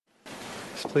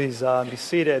Please be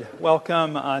seated.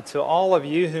 Welcome to all of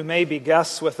you who may be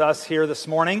guests with us here this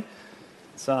morning.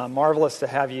 It's marvelous to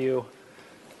have you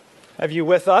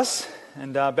with us.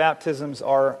 And baptisms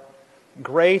are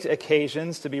great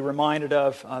occasions to be reminded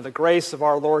of the grace of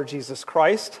our Lord Jesus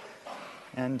Christ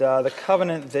and the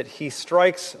covenant that He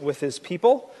strikes with His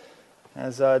people.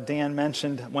 As Dan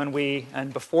mentioned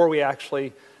before we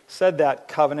actually said that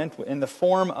covenant in the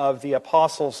form of the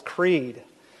Apostles' Creed.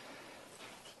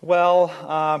 Well,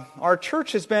 our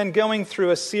church has been going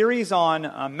through a series on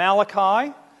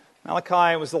Malachi.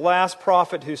 Malachi was the last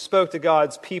prophet who spoke to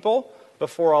God's people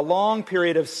before a long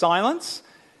period of silence,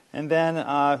 and then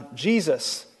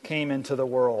Jesus came into the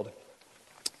world.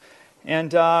 And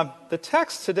the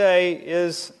text today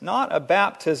is not a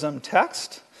baptism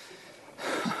text.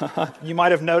 You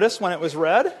might have noticed when it was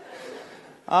read.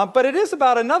 But it is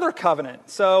about another covenant.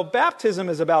 So baptism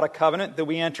is about a covenant that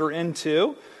we enter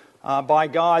into by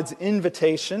God's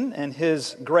invitation and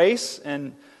His grace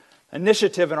and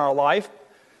initiative in our life.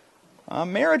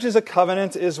 Marriage is a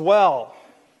covenant as well.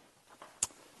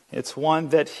 It's one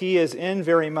that He is in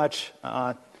very much,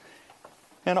 and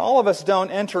all of us don't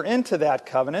enter into that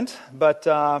covenant, but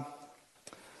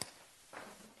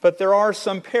there are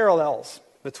some parallels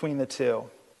between the two.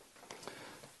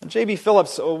 J.B.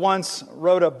 Phillips once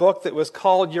wrote a book that was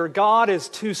called "Your God is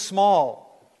Too Small."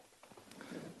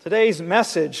 Today's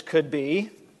message could be,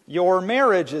 your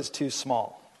marriage is too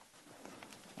small.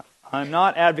 I'm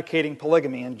not advocating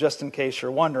polygamy, and just in case you're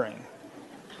wondering.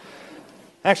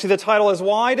 Actually, the title is,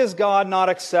 Why Does God Not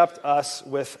Accept Us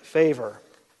with Favor?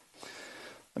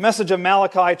 The message of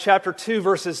Malachi chapter 2,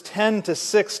 verses 10 to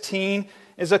 16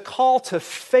 is a call to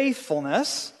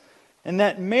faithfulness, and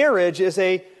that marriage is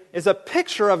a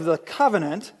picture of the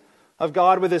covenant of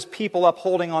God with His people,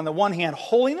 upholding on the one hand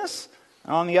holiness,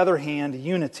 and on the other hand,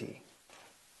 unity.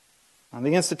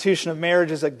 The institution of marriage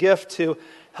is a gift to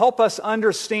help us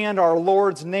understand our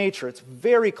Lord's nature. It's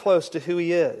very close to who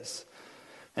He is.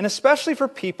 And especially for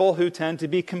people who tend to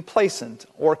be complacent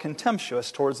or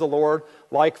contemptuous towards the Lord,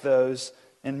 like those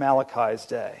in Malachi's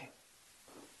day.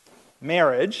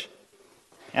 Marriage,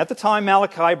 at the time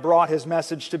Malachi brought his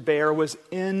message to bear, was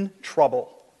in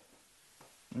trouble.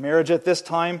 Marriage at this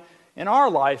time in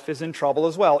our life is in trouble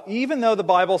as well, even though the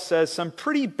Bible says some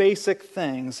pretty basic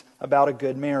things about a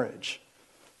good marriage.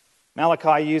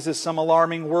 Malachi uses some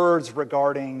alarming words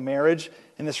regarding marriage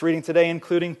in this reading today,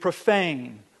 including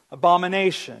profane,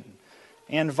 abomination,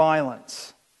 and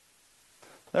violence.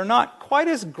 They're not quite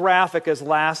as graphic as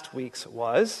last week's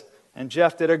was, and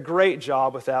Jeff did a great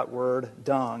job with that word,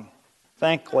 dung.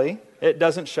 Thankfully, it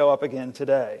doesn't show up again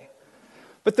today.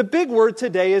 But the big word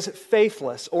today is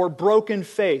faithless, or broken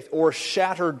faith, or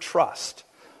shattered trust.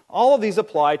 All of these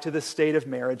apply to the state of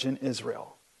marriage in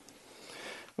Israel.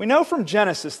 We know from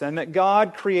Genesis then that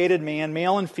God created man,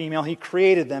 male and female. He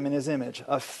created them in His image.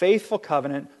 A faithful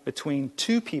covenant between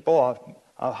two people,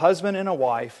 a husband and a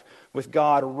wife, with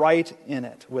God right in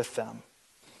it with them.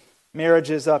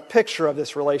 Marriage is a picture of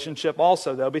this relationship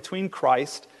also, though, between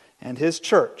Christ and His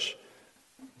church.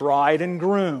 Bride and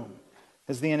groom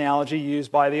is the analogy used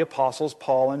by the apostles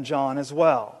Paul and John as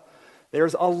well.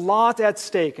 There's a lot at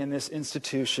stake in this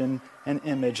institution and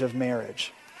image of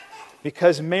marriage,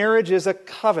 because marriage is a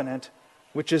covenant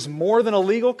which is more than a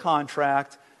legal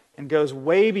contract and goes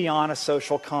way beyond a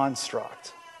social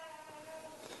construct.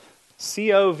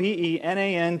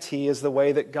 Covenant is the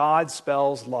way that God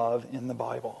spells love in the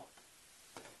Bible.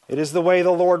 It is the way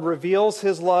the Lord reveals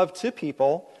His love to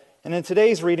people. And in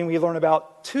today's reading, we learn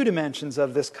about two dimensions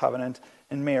of this covenant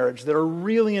in marriage that are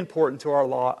really important to our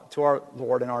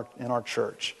Lord and our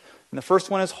church. And the first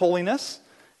one is holiness,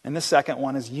 and the second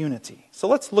one is unity. So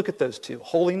let's look at those two,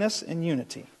 holiness and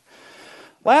unity.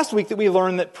 Last week that we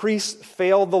learned that priests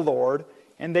failed the Lord,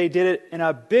 and they did it in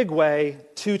a big way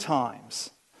 2 times.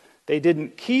 They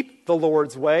didn't keep the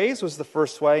Lord's ways, was the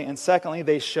first way, and secondly,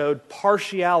 they showed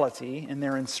partiality in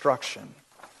their instruction.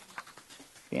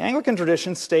 The Anglican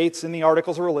tradition states in the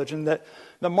Articles of Religion that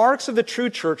the marks of the true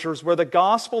church are where the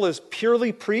gospel is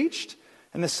purely preached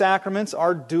and the sacraments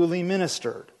are duly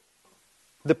ministered.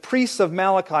 The priests of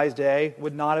Malachi's day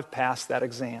would not have passed that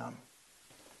exam.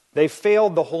 They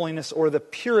failed the holiness or the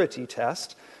purity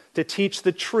test to teach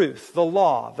the truth, the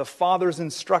law, the Father's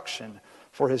instruction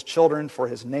for His children, for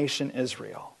His nation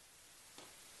Israel.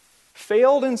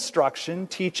 Failed instruction,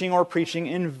 teaching, or preaching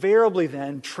invariably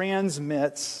then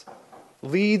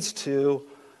leads to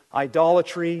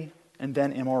idolatry and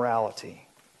then immorality.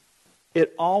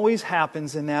 It always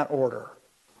happens in that order.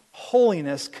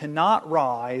 Holiness cannot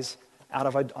rise out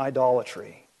of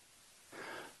idolatry.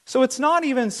 So it's not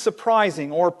even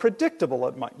surprising or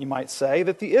predictable, you might say,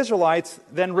 that the Israelites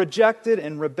then rejected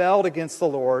and rebelled against the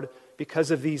Lord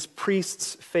because of these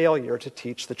priests' failure to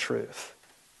teach the truth.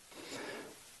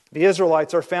 The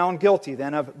Israelites are found guilty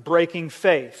then of breaking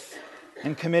faith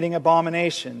and committing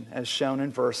abomination, as shown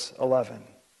in verse 11.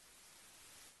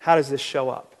 How does this show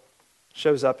up? It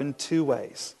shows up in two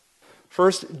ways.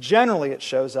 First, generally it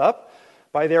shows up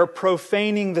by their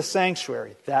profaning the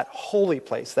sanctuary, that holy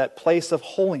place, that place of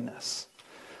holiness.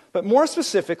 But more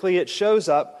specifically, it shows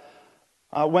up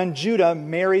when Judah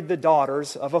married the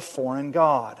daughters of a foreign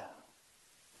god.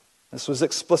 This was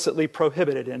explicitly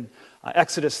prohibited in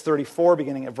Exodus 34,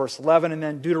 beginning at verse 11, and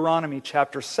then Deuteronomy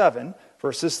chapter 7,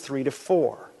 verses 3 to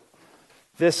 4.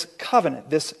 This covenant,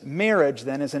 this marriage,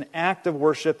 then, is an act of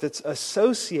worship that's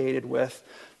associated with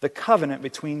the covenant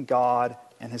between God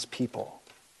and His people.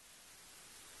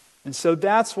 And so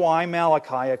that's why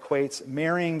Malachi equates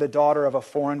marrying the daughter of a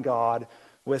foreign god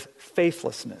with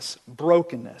faithlessness,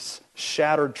 brokenness,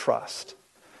 shattered trust.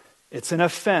 It's an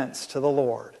offense to the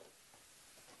Lord.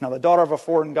 Now, the daughter of a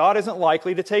foreign god isn't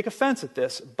likely to take offense at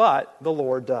this, but the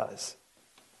Lord does.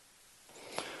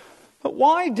 But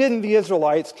why didn't the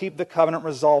Israelites keep the covenant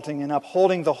resulting in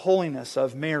upholding the holiness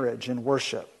of marriage and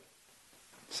worship?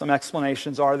 Some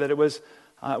explanations are that it was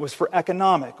for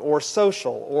economic or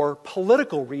social or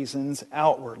political reasons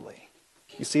outwardly.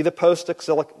 You see, the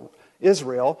post-exilic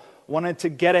Israel wanted to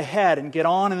get ahead and get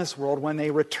on in this world when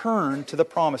they returned to the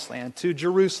Promised Land, to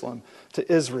Jerusalem,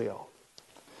 to Israel.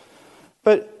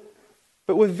 But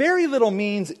with very little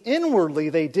means inwardly,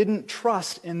 they didn't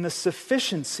trust in the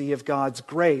sufficiency of God's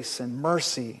grace and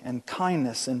mercy and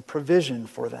kindness and provision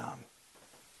for them.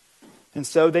 And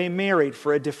so they married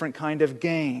for a different kind of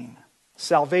gain,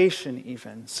 salvation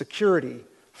even, security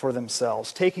for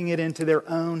themselves, taking it into their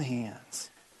own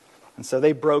hands. And so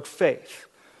they broke faith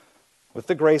with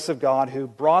the grace of God, who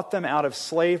brought them out of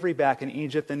slavery back in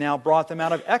Egypt and now brought them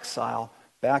out of exile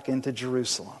back into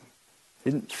Jerusalem.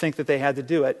 Didn't think that they had to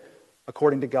do it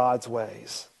according to God's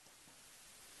ways.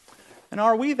 And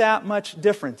are we that much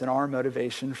different in our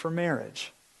motivation for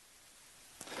marriage?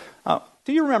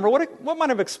 Do you remember what might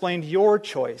have explained your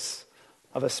choice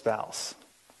of a spouse?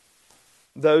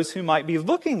 Those who might be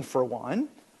looking for one,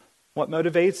 what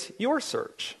motivates your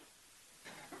search?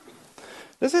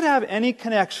 Does it have any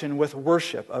connection with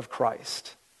worship of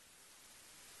Christ?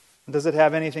 Does it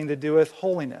have anything to do with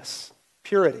holiness,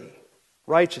 purity,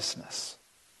 righteousness?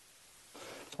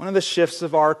 One of the shifts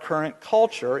of our current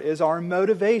culture is our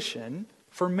motivation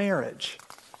for marriage.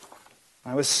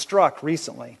 I was struck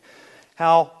recently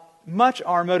how much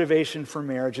our motivation for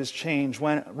marriage has changed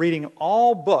when reading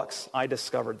all books. I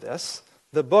discovered this,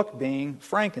 the book being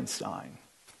Frankenstein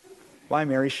by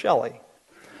Mary Shelley.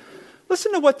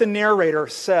 Listen to what the narrator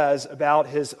says about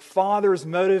his father's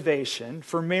motivation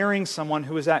for marrying someone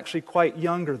who was actually quite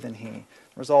younger than he.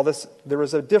 There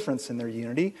was a difference in their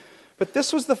unity, but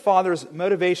this was the father's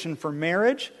motivation for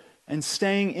marriage and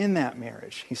staying in that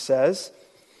marriage. He says,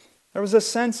 "There was a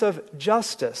sense of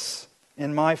justice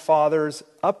in my father's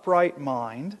upright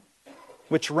mind,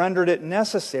 which rendered it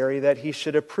necessary that he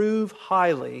should approve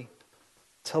highly,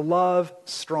 to love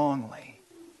strongly."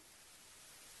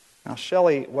 Now,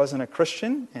 Shelley wasn't a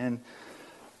Christian, and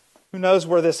who knows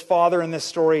where this father in this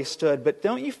story stood, but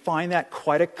don't you find that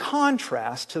quite a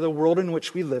contrast to the world in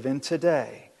which we live in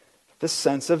today? The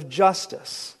sense of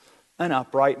justice, an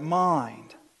upright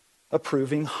mind,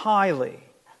 approving highly,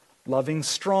 loving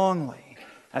strongly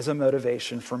as a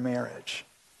motivation for marriage.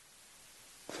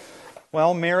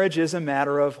 Well, marriage is a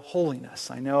matter of holiness.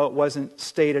 I know it wasn't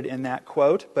stated in that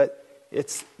quote, but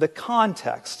it's the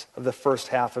context of the first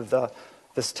half of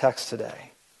this text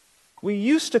today. We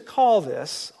used to call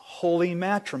this holy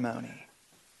matrimony.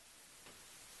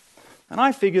 And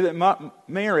I figure that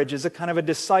marriage is a kind of a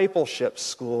discipleship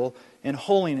school in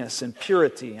holiness and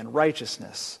purity and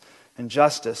righteousness and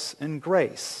justice and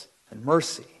grace and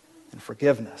mercy and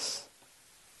forgiveness.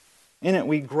 In it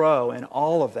we grow in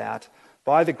all of that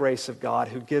by the grace of God,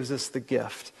 who gives us the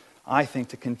gift, I think,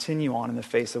 to continue on in the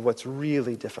face of what's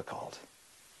really difficult.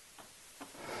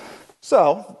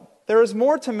 So, there is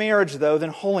more to marriage, though,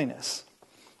 than holiness,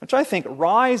 which I think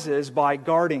rises by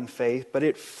guarding faith, but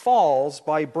it falls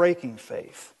by breaking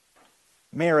faith.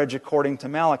 Marriage, according to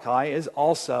Malachi, is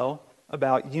also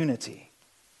about unity.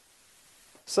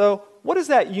 So, what does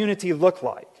that unity look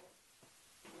like?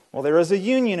 Well, there is a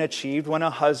union achieved when a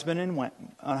husband and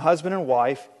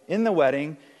wife in the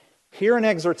wedding hear an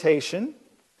exhortation,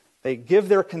 they give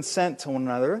their consent to one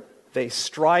another, they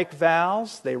strike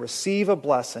vows, they receive a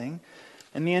blessing,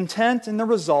 and the intent and the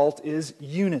result is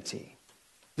unity.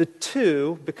 The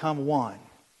two become one.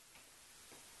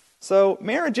 So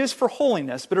marriage is for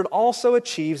holiness, but it also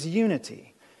achieves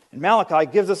unity. And Malachi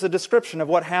gives us a description of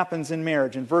what happens in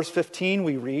marriage. In verse 15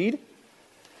 we read,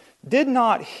 "Did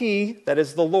not he, that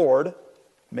is the Lord,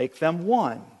 make them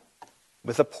one,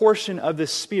 with a portion of the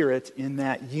Spirit in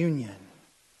that union?"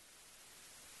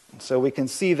 And so we can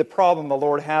see the problem the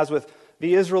Lord has with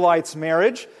the Israelites'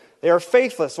 marriage. They are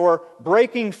faithless or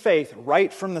breaking faith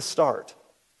right from the start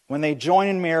when they join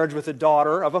in marriage with a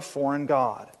daughter of a foreign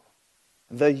god.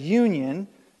 The union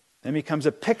then becomes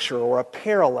a picture or a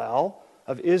parallel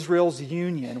of Israel's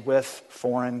union with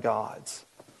foreign gods.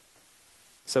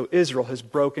 So Israel has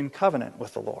broken covenant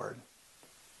with the Lord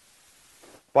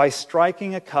by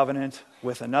striking a covenant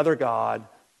with another god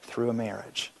through a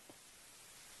marriage.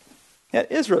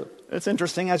 Yet Israel, it's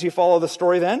interesting as you follow the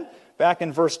story then, back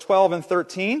in verse 12 and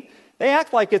 13, they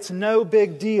act like it's no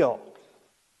big deal.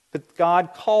 But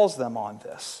God calls them on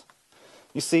this.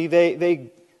 You see,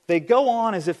 they go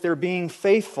on as if they're being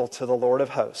faithful to the Lord of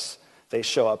hosts. They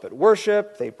show up at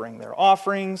worship, they bring their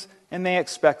offerings, and they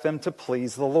expect them to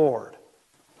please the Lord.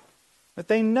 But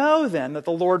they know then that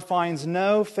the Lord finds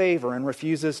no favor and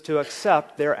refuses to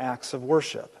accept their acts of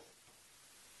worship.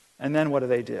 And then what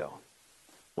do?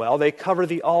 Well, they cover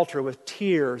the altar with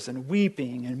tears and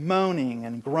weeping and moaning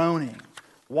and groaning.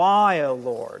 "Why, O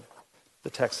Lord?" The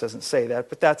text doesn't say that,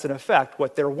 but that's in effect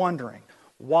what they're wondering.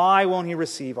 Why won't he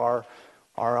receive our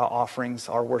offerings,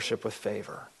 our worship with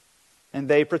favor? And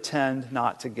they pretend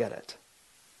not to get it.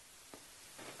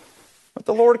 But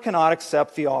the Lord cannot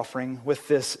accept the offering with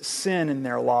this sin in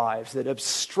their lives that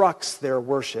obstructs their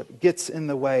worship, gets in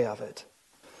the way of it.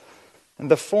 And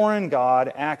the foreign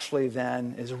god actually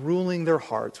then is ruling their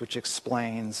hearts, which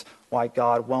explains why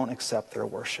God won't accept their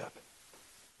worship.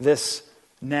 This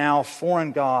now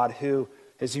foreign god who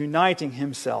is uniting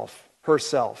herself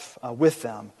with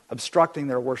them, obstructing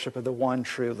their worship of the one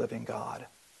true living God.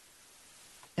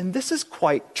 And this is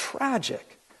quite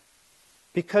tragic,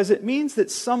 because it means that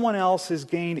someone else has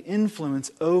gained influence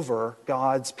over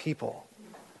God's people,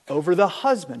 over the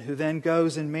husband who then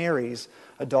goes and marries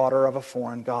a daughter of a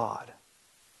foreign god.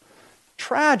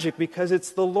 Tragic because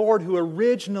it's the Lord who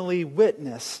originally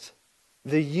witnessed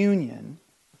the union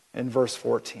in verse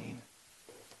 14.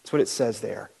 That's what it says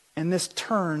there. And this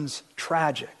turns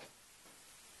tragic.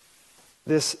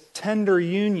 This tender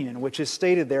union, which is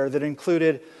stated there, that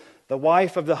included the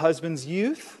wife of the husband's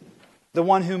youth, the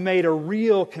one who made a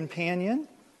real companion,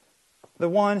 the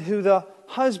one who the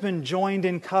husband joined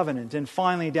in covenant, and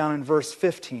finally down in verse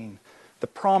 15, the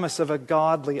promise of a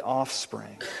godly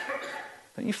offspring.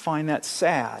 Don't you find that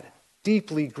sad,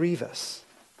 deeply grievous?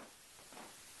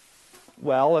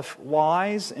 Well, if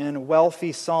wise and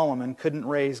wealthy Solomon couldn't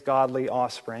raise godly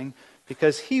offspring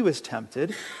because he was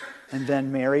tempted and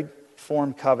then married,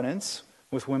 formed covenants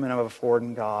with women of a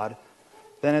foreign god,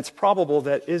 then it's probable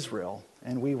that Israel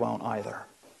and we won't either.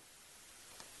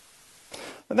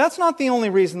 But that's not the only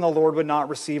reason the Lord would not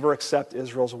receive or accept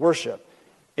Israel's worship.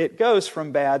 It goes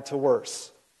from bad to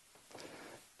worse.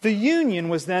 The union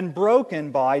was then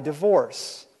broken by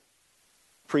divorce.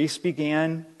 Priests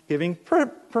began giving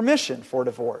permission for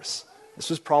divorce. This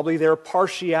was probably their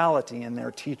partiality in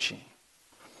their teaching.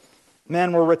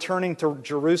 Men were returning to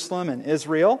Jerusalem and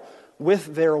Israel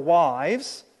with their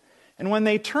wives, and when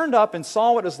they turned up and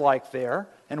saw what it was like there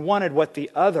and wanted what the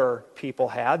other people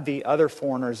had, the other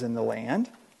foreigners in the land,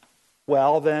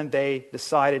 well, then they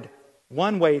decided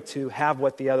one way to have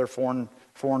what the other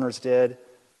foreigners did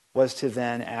was to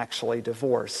then actually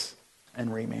divorce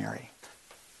and remarry,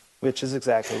 which is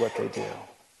exactly what they do.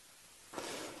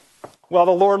 Well,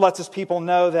 the Lord lets his people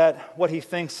know that what he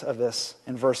thinks of this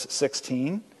in verse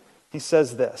 16. He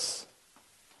says this,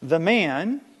 "The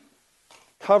man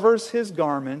covers his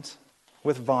garment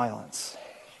with violence."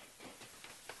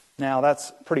 Now,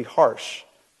 that's pretty harsh.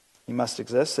 You must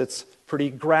exist. It's pretty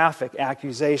graphic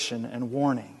accusation and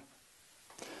warning.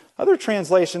 Other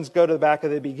translations go to the back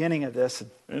of the beginning of this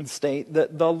and state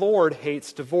that the Lord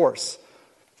hates divorce.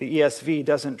 The ESV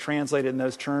doesn't translate it in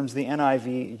those terms. The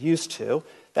NIV used to.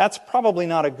 That's probably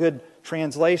not a good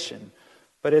translation.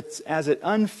 But it's as it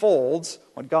unfolds,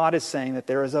 what God is saying, that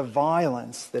there is a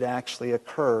violence that actually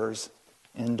occurs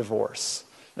in divorce.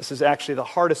 This is actually the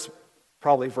hardest,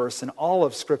 probably, verse in all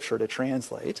of Scripture to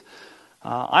translate.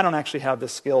 I don't actually have the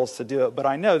skills to do it, but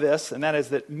I know this, and that is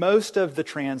that most of the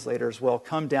translators will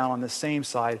come down on the same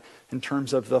side in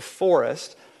terms of the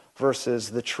forest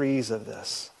versus the trees of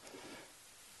this.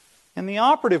 And the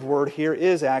operative word here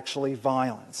is actually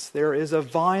violence. There is a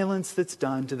violence that's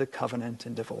done to the covenant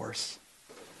in divorce.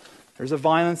 There's a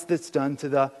violence that's done to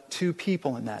the two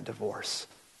people in that divorce.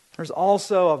 There's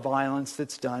also a violence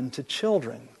that's done to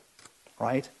children,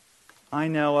 right? I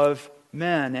know of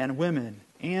men and women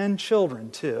and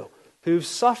children too who've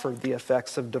suffered the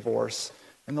effects of divorce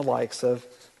and the likes of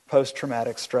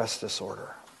post-traumatic stress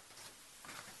disorder.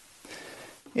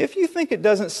 If you think it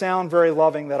doesn't sound very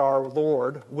loving that our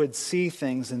Lord would see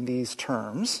things in these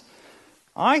terms,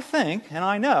 I think, and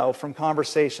I know from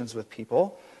conversations with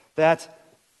people, that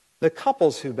the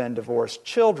couples who've been divorced,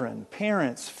 children,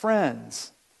 parents,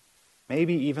 friends,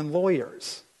 maybe even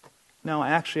lawyers. No,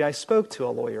 actually, I spoke to a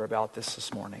lawyer about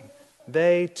this morning.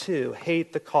 They, too,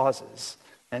 hate the causes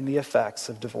and the effects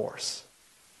of divorce.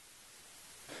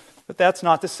 But that's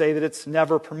not to say that it's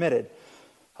never permitted.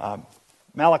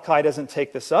 Malachi doesn't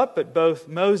take this up, but both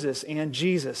Moses and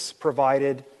Jesus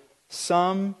provided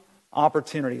some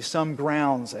opportunities, some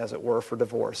grounds, as it were, for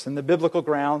divorce. And the biblical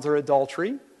grounds are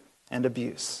adultery and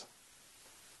abuse.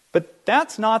 But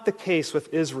that's not the case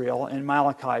with Israel in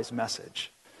Malachi's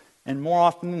message. And more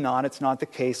often than not, it's not the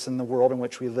case in the world in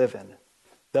which we live in.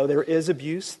 Though there is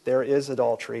abuse, there is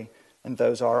adultery, and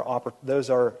those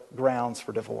are grounds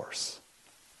for divorce.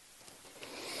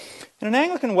 In an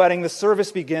Anglican wedding, the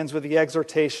service begins with the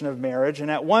exhortation of marriage, and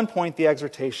at one point the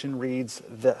exhortation reads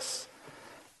this: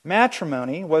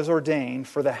 matrimony was ordained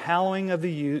for the hallowing of the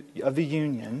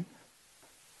union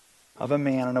of a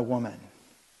man and a woman.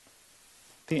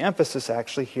 The emphasis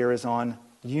actually here is on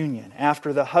union.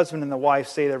 After the husband and the wife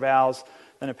say their vows,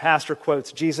 then a pastor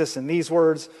quotes Jesus in these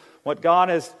words: What God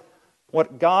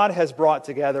has brought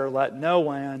together, let no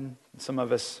one, some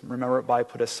of us remember it by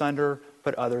put asunder,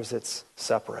 but others it's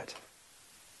separate.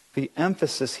 The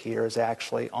emphasis here is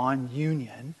actually on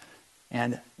union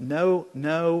and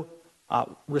no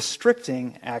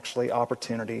restricting actually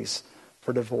opportunities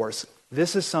for divorce.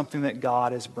 This is something that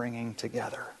God is bringing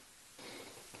together.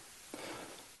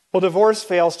 Well, divorce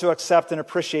fails to accept and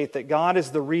appreciate that God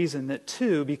is the reason that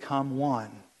two become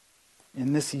one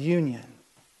in this union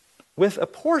with a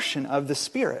portion of the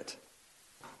Spirit.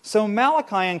 So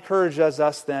Malachi encourages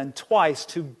us then twice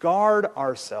to guard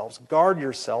ourselves. Guard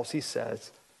yourselves, he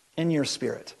says, in your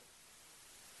spirit.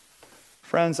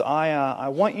 Friends, I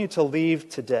want you to leave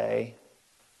today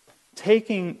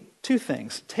taking two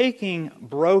things: taking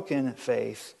broken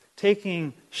faith,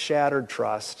 taking shattered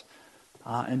trust,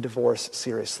 and divorce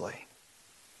seriously.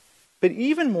 But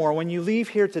even more, when you leave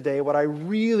here today, what I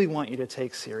really want you to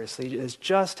take seriously is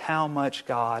just how much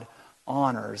God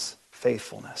honors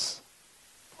faithfulness.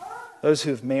 Those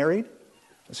who've married,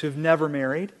 those who've never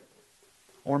married,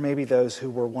 or maybe those who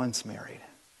were once married.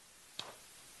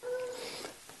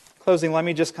 Closing, let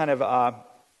me just kind of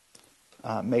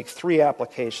make three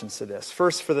applications to this.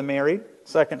 First for the married,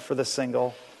 second for the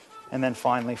single, and then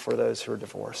finally for those who are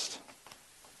divorced.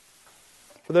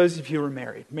 For those of you who are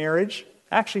married, marriage,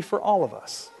 actually for all of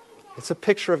us, it's a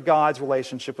picture of God's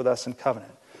relationship with us in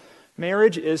covenant.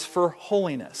 Marriage is for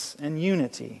holiness and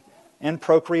unity and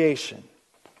procreation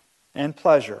and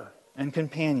pleasure and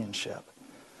companionship.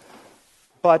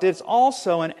 But it's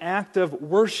also an act of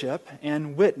worship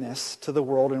and witness to the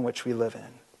world in which we live in.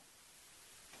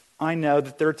 I know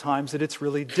that there are times that it's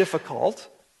really difficult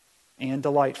and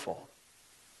delightful.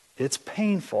 It's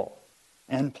painful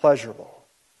and pleasurable.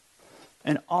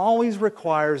 And always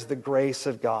requires the grace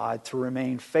of God to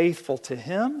remain faithful to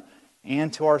Him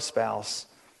and to our spouse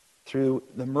through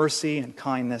the mercy and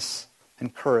kindness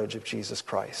and courage of Jesus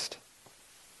Christ.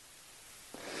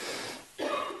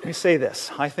 Let me say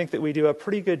this. I think that we do a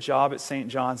pretty good job at St.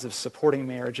 John's of supporting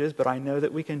marriages, but I know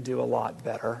that we can do a lot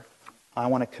better. I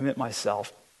want to commit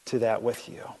myself to that with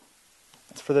you.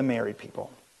 It's for the married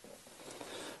people.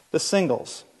 The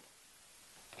singles.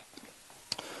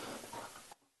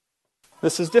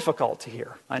 This is difficult to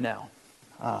hear, I know.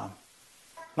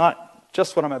 Not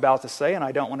just what I'm about to say, and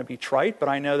I don't want to be trite, but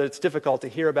I know that it's difficult to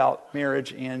hear about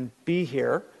marriage and be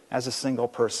here as a single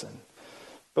person.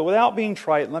 But without being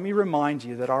trite, let me remind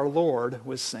you that our Lord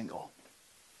was single.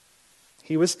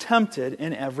 He was tempted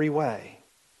in every way.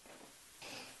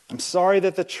 I'm sorry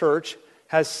that the church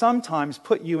has sometimes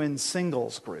put you in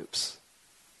singles groups.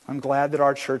 I'm glad that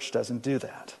our church doesn't do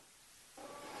that.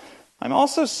 I'm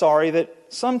also sorry that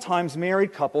sometimes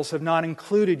married couples have not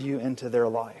included you into their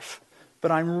life.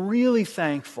 But I'm really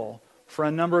thankful for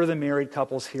a number of the married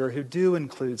couples here who do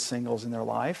include singles in their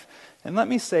life. And let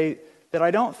me say that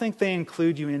I don't think they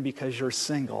include you in because you're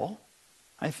single.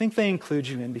 I think they include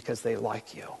you in because they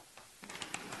like you.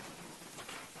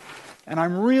 And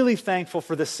I'm really thankful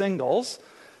for the singles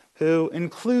who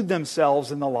include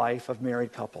themselves in the life of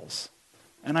married couples.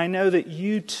 And I know that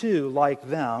you too, like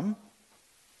them,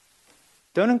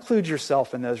 don't include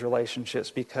yourself in those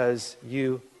relationships because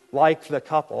you like the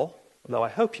couple, although I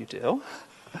hope you do,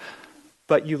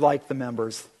 but you like the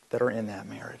members that are in that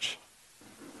marriage.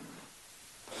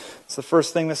 It's the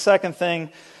first thing. The second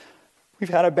thing, we've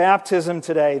had a baptism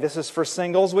today. This is for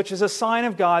singles, which is a sign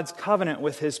of God's covenant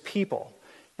with his people.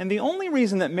 And the only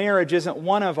reason that marriage isn't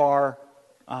one of our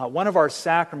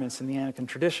sacraments in the Anglican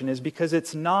tradition is because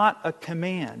it's not a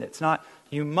command. It's not,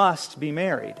 you must be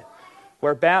married,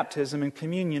 where baptism and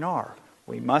communion are.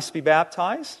 We must be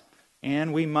baptized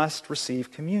and we must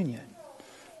receive communion.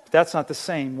 But that's not the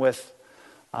same with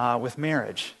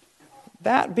marriage.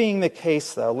 That being the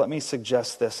case, though, let me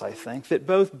suggest this, I think, that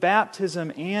both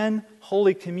baptism and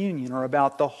Holy Communion are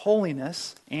about the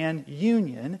holiness and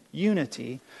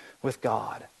unity with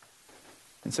God.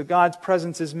 And so God's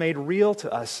presence is made real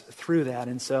to us through that.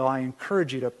 And so I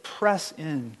encourage you to press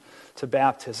in to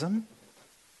baptism,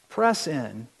 press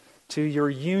in to your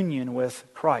union with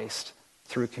Christ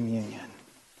through communion.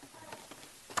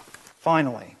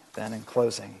 Finally, then in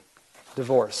closing,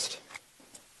 divorced.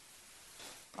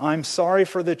 I'm sorry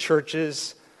for the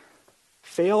church's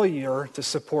failure to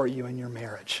support you in your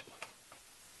marriage,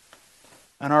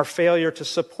 and our failure to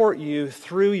support you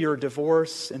through your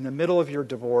divorce, in the middle of your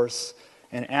divorce,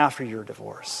 and after your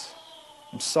divorce.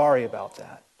 I'm sorry about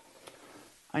that.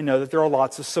 I know that there are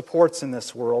lots of supports in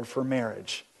this world for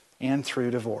marriage and through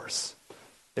divorce.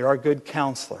 There are good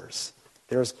counselors.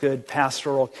 There's good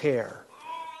pastoral care.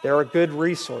 There are good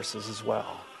resources as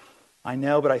well. I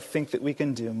know, but I think that we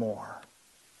can do more.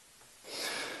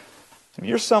 If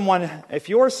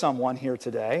you're someone here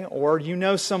today, or you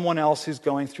know someone else who's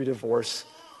going through divorce,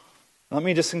 let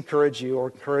me just encourage you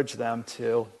or encourage them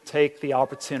to take the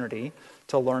opportunity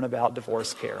to learn about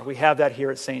divorce care. We have that here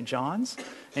at St. John's,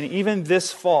 and even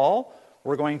this fall,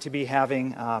 we're going to be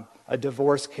having a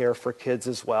divorce care for kids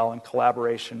as well in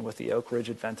collaboration with the Oak Ridge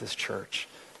Adventist Church.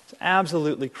 It's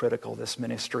absolutely critical, this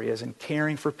ministry is, in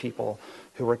caring for people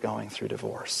who are going through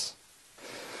divorce.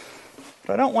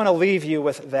 But I don't want to leave you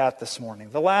with that this morning.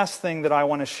 The last thing that I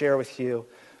want to share with you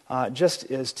just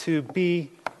is to be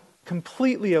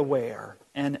completely aware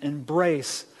and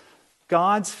embrace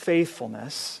God's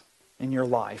faithfulness in your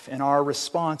life and our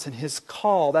response and his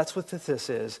call. That's what this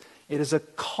is. It is a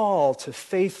call to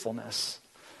faithfulness,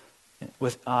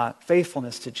 with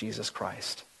faithfulness to Jesus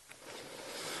Christ.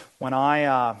 When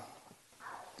I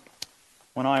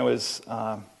was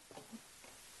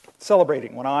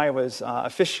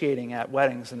officiating at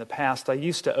weddings in the past, I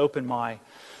used to open my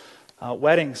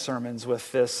wedding sermons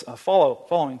with this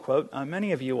following quote.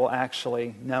 Many of you will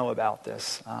actually know about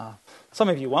this. Some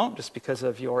of you won't, just because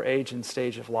of your age and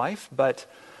stage of life. But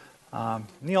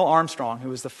Neil Armstrong, who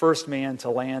was the first man to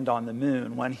land on the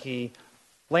moon, when he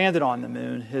landed on the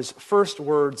moon, his first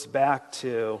words back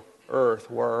to Earth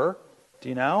were, do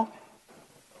you know?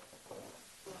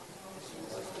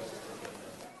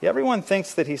 Everyone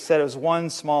thinks that he said it was one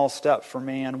small step for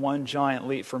man, one giant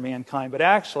leap for mankind. But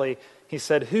actually, he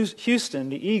said, Houston,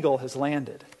 the eagle has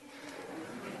landed.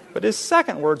 But his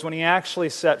second words, when he actually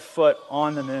set foot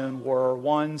on the moon, were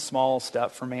one small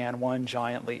step for man, one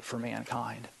giant leap for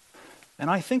mankind.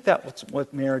 And I think that's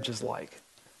what marriage is like.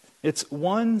 It's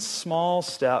one small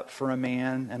step for a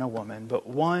man and a woman, but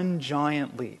one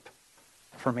giant leap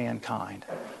for mankind.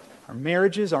 Our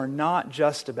marriages are not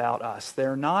just about us.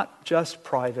 They're not just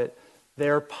private.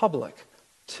 They're public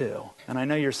too. And I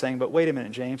know you're saying, but wait a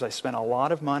minute, James, I spent a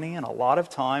lot of money and a lot of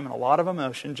time and a lot of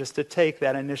emotion just to take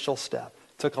that initial step.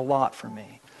 It took a lot from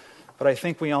me. But I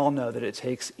think we all know that it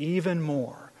takes even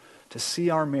more to see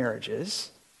our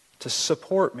marriages, to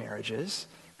support marriages,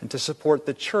 and to support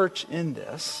the church in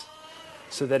this,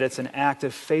 so that it's an act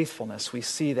of faithfulness. We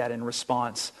see that in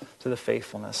response to the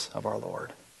faithfulness of our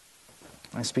Lord.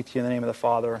 I speak to you in the name of the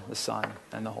Father, the Son,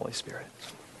 and the Holy Spirit.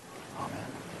 Amen.